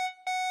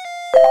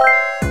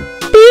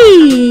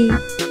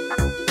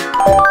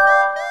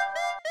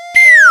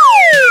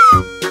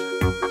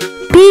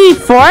 P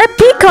for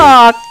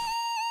peacock.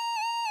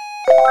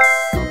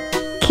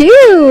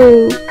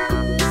 Q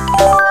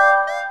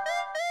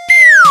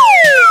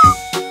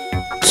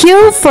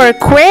for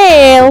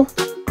quail.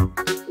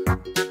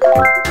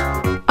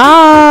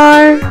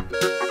 R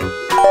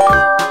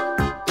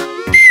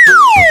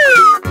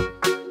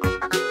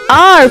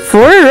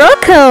for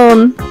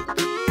raccoon.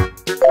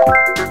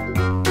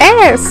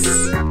 S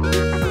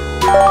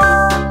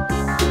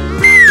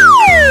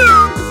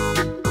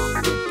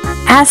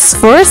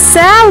for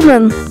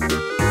salmon.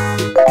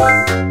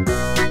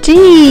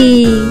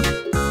 T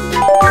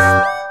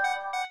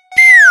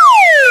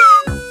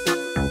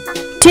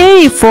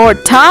for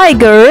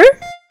tiger.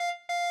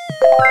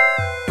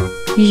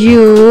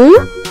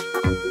 U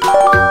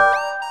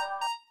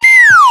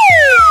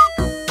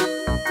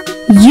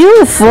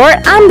for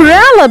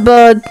umbrella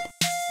bird.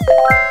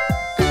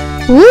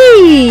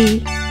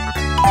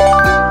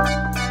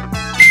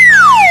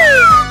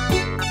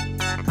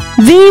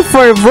 V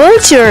for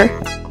vulture.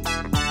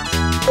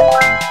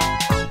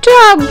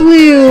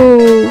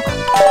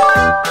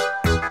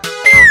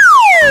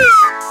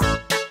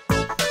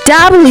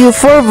 W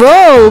for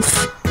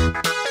wolf.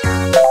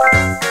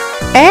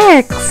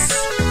 X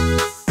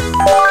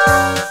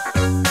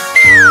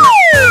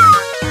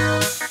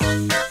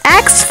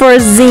for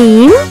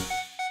zine.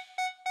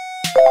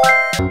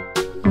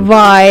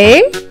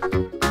 Y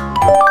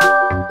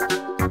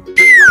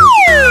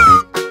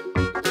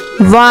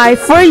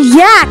for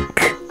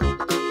yak.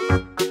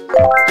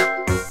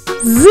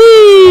 Z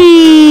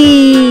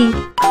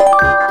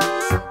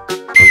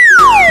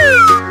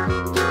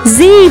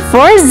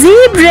for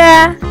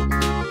zebra.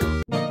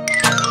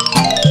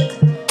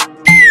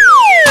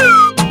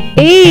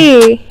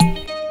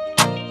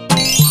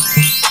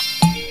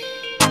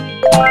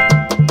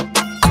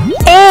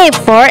 A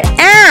for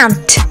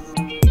ant.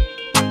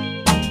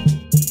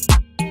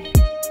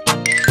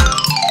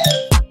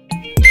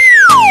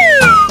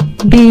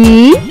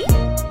 B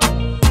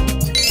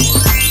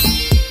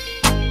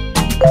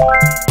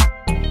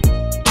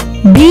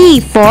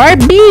for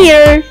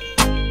beer.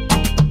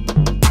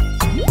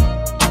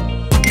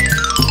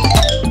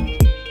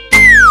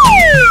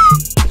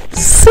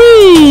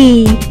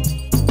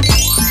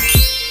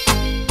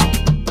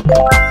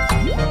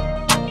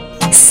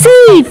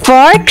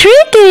 for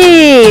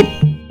cricket.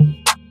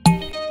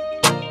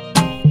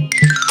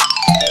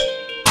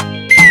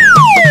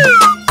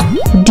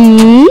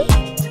 D.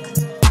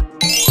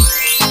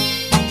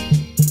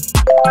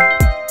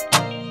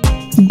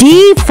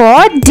 D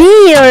for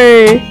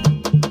deer.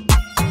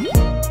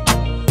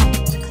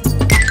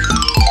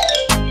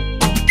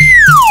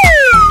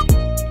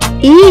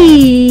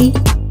 E.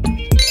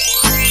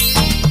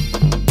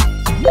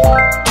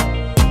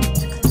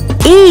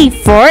 E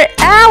for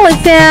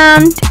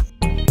elephant.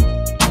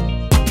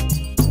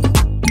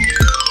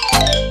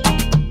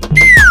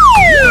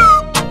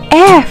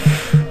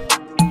 F.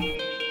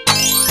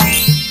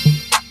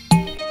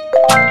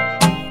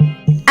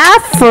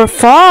 F for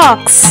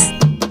fox.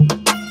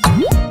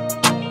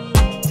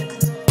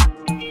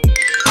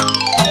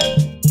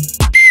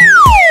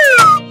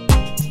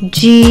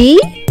 G.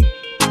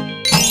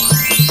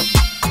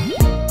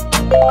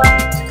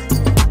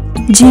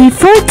 G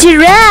for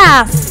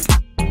giraffe.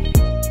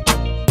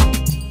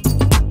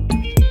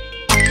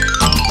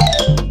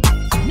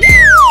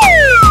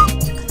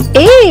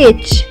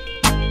 H.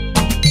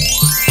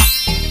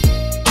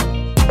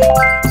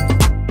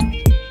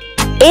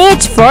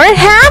 H for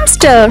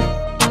hamster.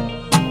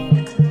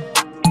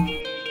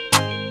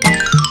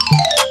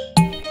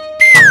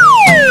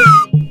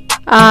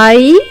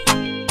 I.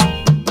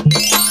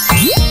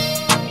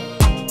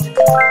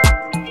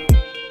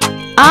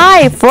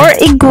 I for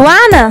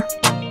iguana.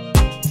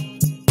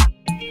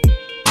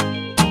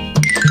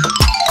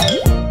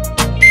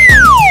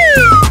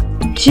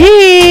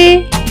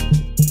 J.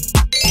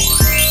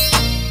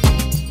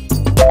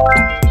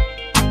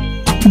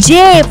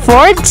 J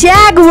for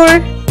jaguar.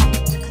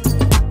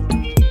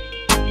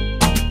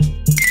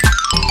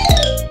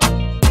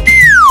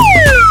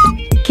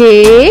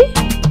 K.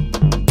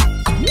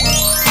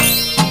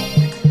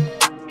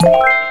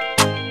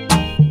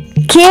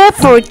 K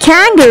for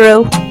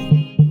kangaroo.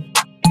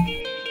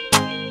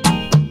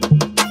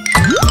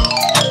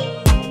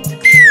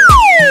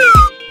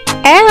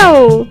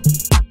 L.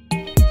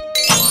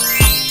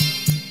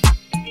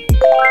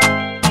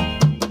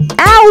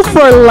 L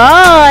for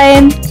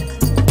lion.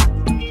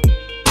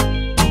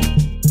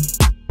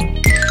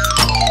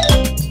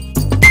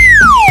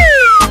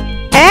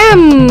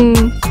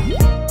 M.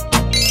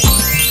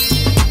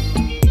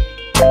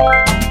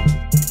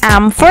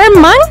 M for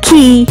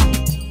monkey.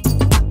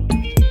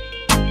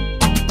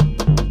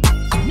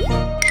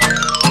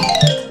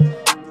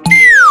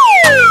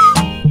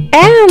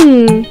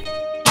 N.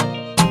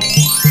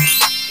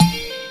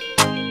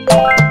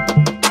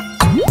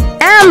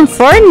 M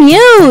for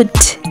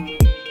newt.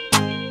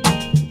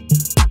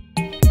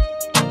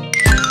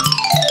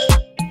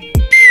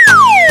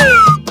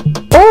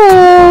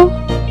 O.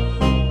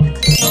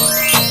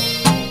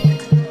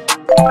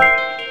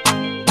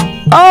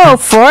 O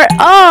for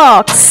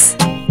ox.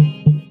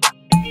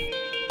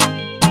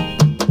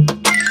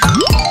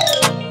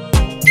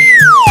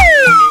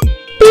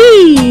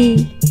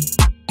 P.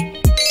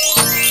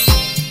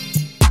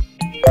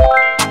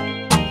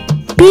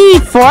 P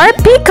for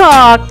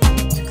peacock.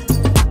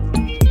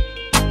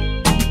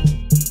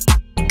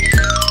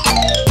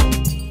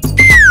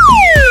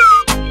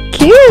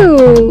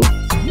 Q.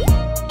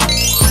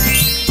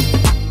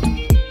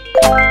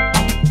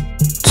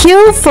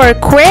 Q for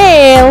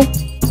quail.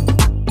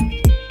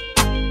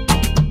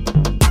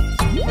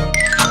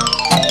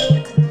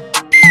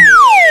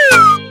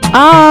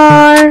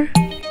 R.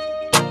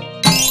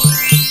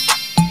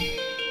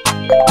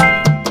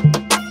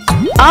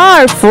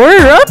 R for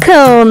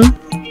raccoon.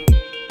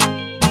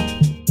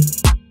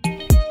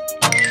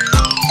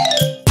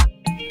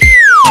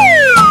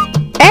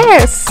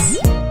 S.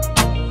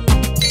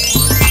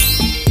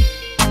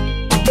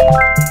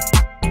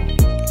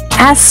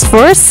 S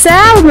for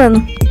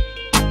salmon.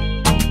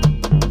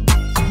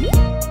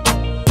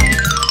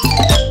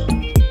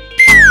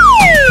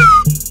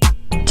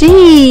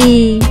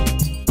 T.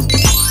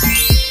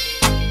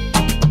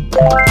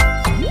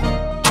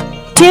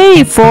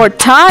 T for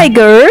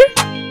tiger.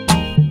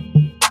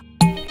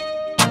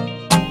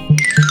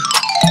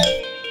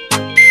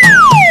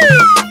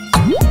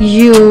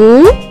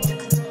 U.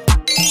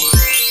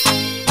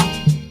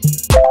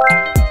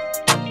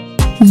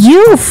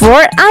 U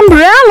for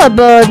umbrella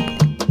bird.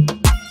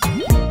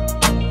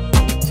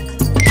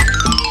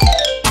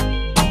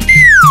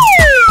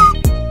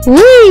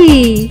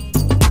 V.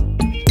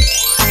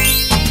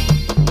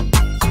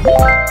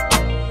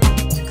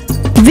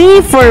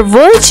 V for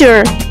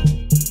vulture.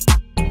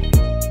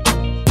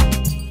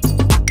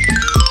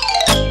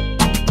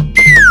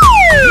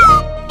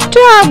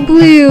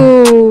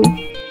 W.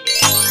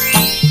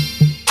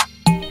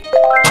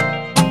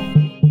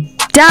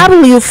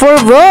 W for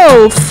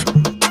wolf.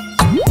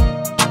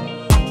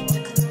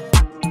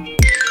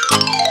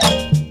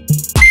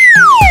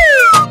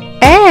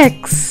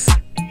 X.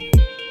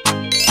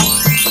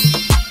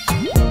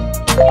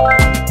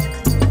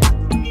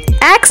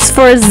 X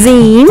for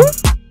zine.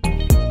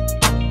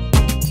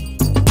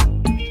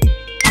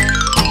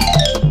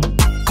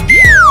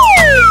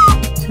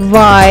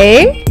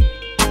 Y.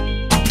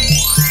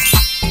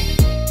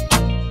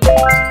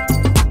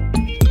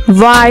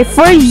 Y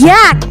for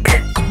yak.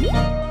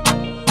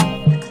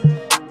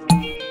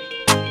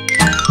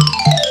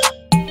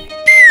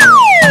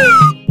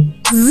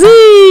 Z.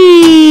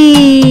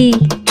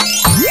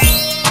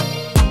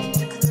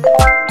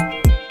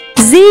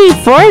 Z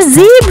for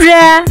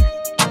zebra.